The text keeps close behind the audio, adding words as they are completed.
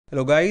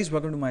Hello guys,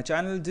 welcome to my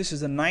channel. This is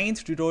the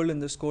 9th tutorial in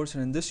this course,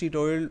 and in this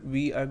tutorial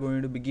we are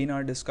going to begin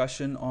our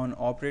discussion on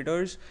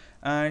operators.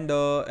 And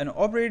an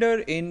operator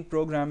in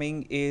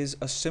programming is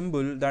a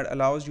symbol that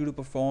allows you to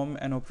perform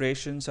an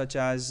operation such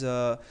as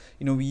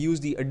we use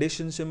the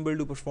addition symbol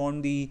to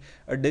perform the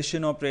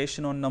addition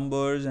operation on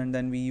numbers, and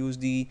then we use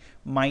the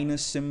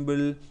minus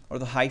symbol or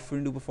the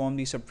hyphen to perform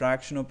the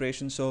subtraction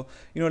operation. So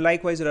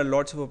likewise there are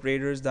lots of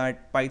operators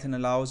that Python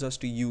allows us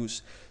to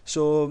use.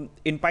 So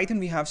in Python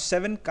we have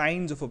 7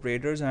 kinds of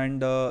operators,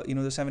 and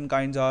the 7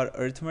 kinds are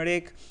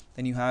arithmetic,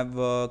 then you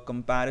have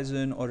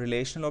comparison or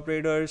relational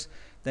operators,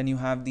 then you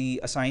have the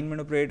assignment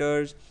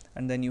operators,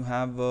 and then you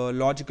have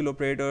logical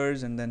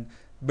operators, and then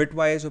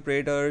bitwise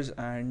operators,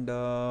 and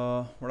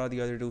what are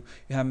the other two?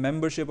 You have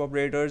membership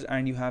operators,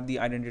 and you have the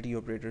identity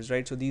operators,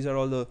 right? So these are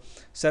all the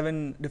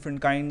 7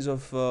 different kinds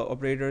of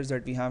operators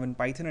that we have in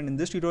Python. And in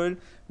this tutorial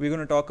we're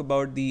going to talk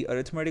about the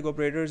arithmetic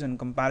operators and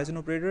comparison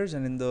operators,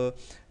 and in the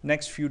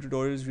next few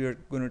tutorials we are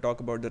going to talk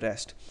about the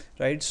rest,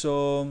 right?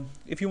 So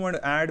if you want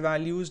to add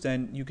values,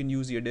 then you can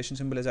use the addition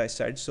symbol, as I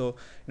said. So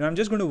I'm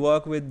just going to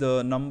work with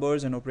the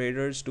numbers and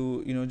operators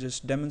to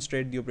just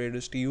demonstrate the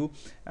operators to you,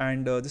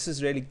 and this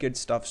is really good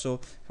stuff. So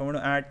if I want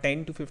to add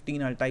 10 to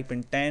 15, I'll type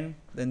in 10,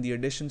 then the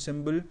addition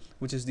symbol,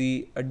 which is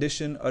the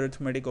addition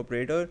arithmetic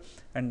operator,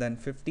 and then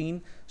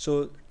 15.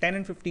 So 10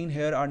 and 15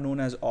 here are known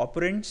as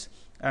operands,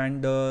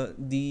 and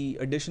the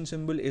addition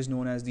symbol is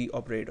known as the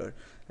operator,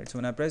 right? So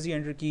when I press the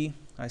enter key,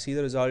 I see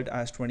the result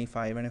as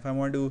 25, and if I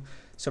want to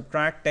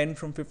subtract 10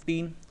 from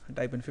 15, I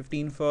type in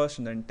 15 first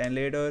and then 10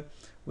 later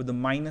with the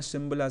minus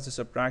symbol as the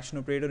subtraction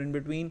operator in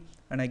between,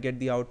 and I get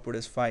the output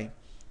as 5.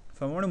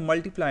 If I want to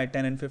multiply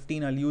 10 and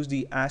 15, I'll use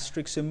the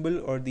asterisk symbol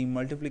or the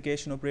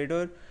multiplication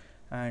operator,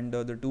 and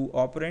the two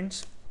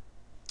operands.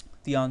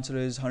 The answer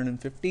is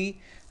 150.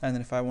 And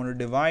then if I want to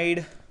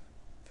divide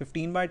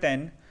 15 by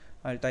 10,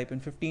 I'll type in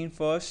 15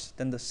 first,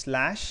 then the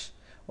slash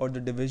or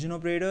the division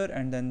operator,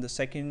 and then the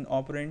second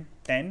operand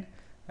 10,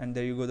 and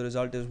there you go, the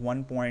result is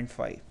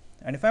 1.5.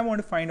 And if I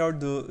want to find out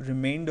the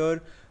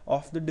remainder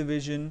of the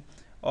division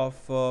of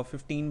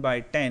 15 by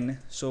 10,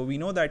 so we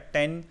know that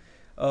 10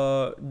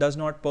 does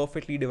not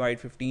perfectly divide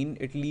 15.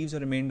 It leaves a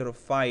remainder of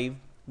 5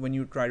 when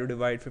you try to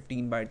divide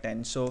 15 by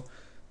 10. So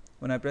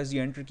when I press the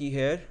enter key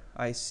here,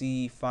 I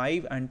see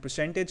 5, and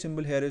percentage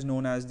symbol here is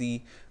known as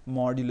the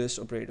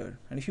modulus operator.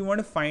 And if you want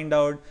to find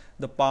out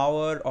the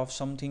power of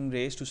something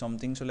raised to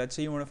something, so let's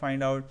say you want to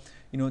find out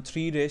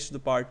 3 raised to the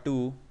power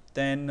 2,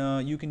 then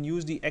you can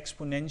use the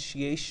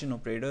exponentiation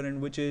operator,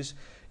 in which is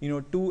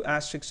 2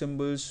 asterisk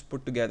symbols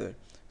put together.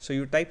 So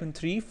you type in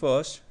 3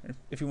 first.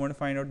 If you want to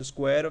find out the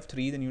square of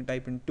 3, then you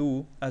type in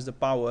 2 as the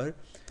power.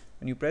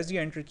 When you press the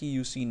enter key,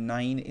 you see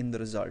 9 in the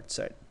result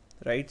set,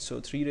 right? So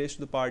 3 raised to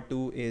the power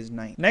 2 is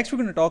 9. Next we're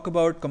going to talk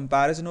about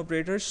comparison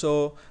operators.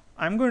 So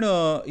I'm going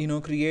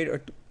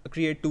to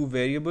create 2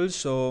 variables.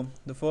 So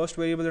the first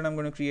variable that I'm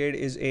going to create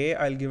is a.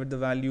 I'll give it the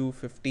value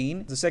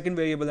 15. The second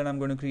variable that I'm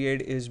going to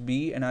create is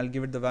b, and I'll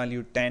give it the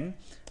value 10.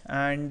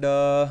 And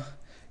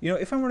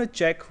if I want to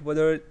check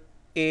whether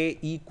a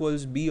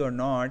equals b or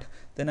not,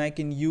 then I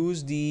can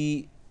use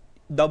the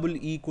double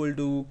equal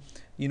to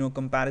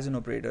comparison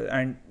operator,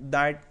 and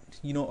that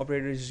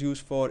operator is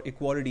used for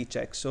equality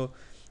checks. So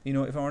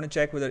if I want to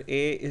check whether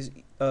a is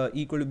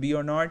equal to b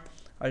or not,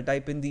 I'll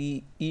type in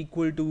the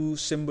equal to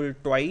symbol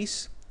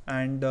twice,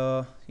 and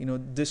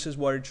this is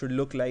what it should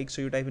look like.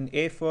 So you type in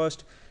a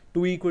first,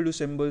 2 equal to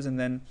symbols, and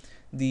then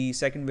the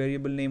second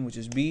variable name, which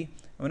is b.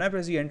 When I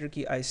press the enter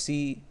key, I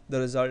see the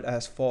result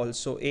as false.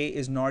 So a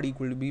is not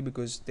equal to b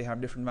because they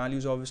have different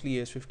values. Obviously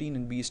a is 15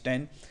 and b is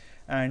 10.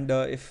 And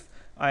if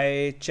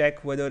I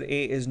check whether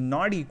a is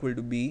not equal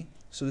to b,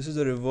 so this is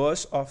the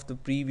reverse of the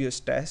previous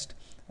test.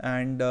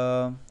 And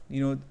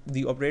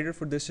the operator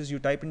for this is you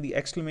type in the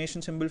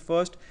exclamation symbol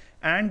first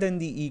and then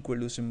the equal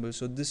to symbol.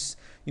 So this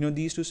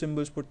these 2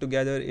 symbols put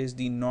together is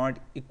the not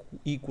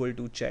equal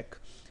to check,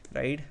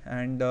 right?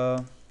 And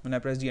when I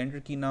press the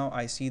enter key now,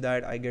 I see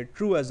that I get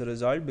true as a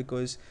result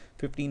because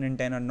 15 and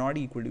 10 are not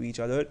equal to each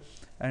other.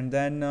 And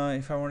then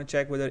if I want to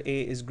check whether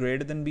a is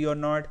greater than b or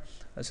not,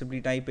 I simply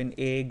type in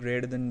a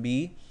greater than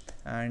b,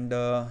 and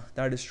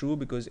that is true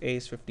because a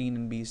is 15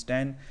 and b is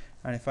 10.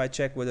 And if I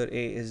check whether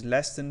a is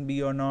less than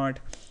b or not,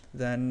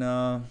 then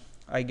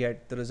I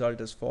get the result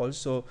as false.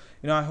 So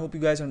I hope you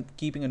guys are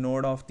keeping a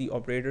note of the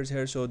operators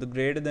here. So the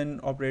greater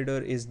than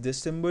operator is this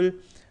symbol,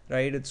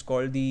 right? It's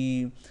called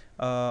the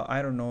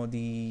I don't know,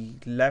 the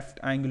left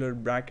angular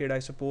bracket, I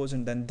suppose,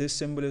 and then this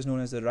symbol is known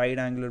as the right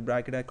angular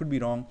bracket. I could be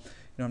wrong,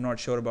 I'm not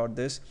sure about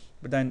this,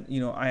 but then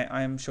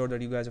I am sure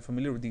that you guys are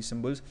familiar with these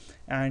symbols.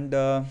 And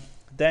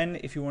then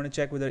if you want to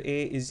check whether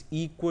a is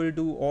equal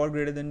to or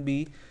greater than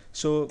b,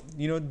 so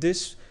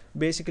this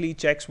basically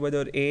checks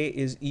whether a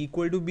is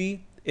equal to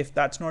b. If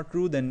that's not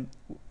true, then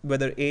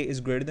whether a is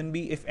greater than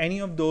b. If any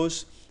of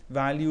those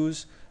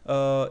values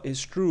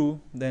is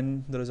true,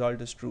 then the result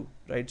is true,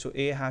 right? So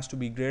a has to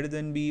be greater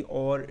than b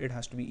or it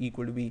has to be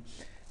equal to b.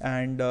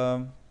 And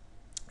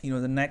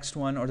the next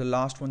one or the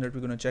last one that we're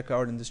going to check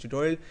out in this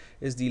tutorial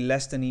is the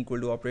less than equal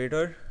to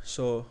operator.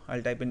 So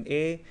I'll type in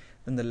A,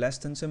 then the less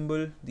than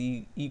symbol,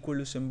 the equal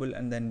to symbol,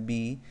 and then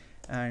B,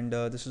 and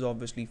this is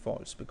obviously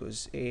false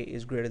because A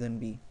is greater than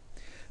B.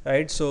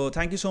 Right, so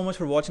thank you so much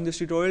for watching this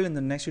tutorial. In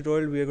the next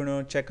tutorial we are going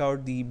to check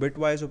out the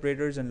bitwise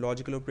operators and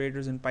logical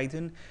operators in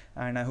Python,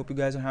 and I hope you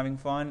guys are having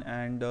fun,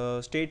 and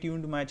stay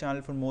tuned to my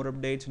channel for more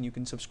updates, and you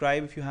can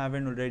subscribe if you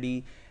haven't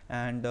already,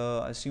 and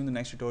I'll see you in the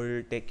next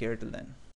tutorial. Take care till then.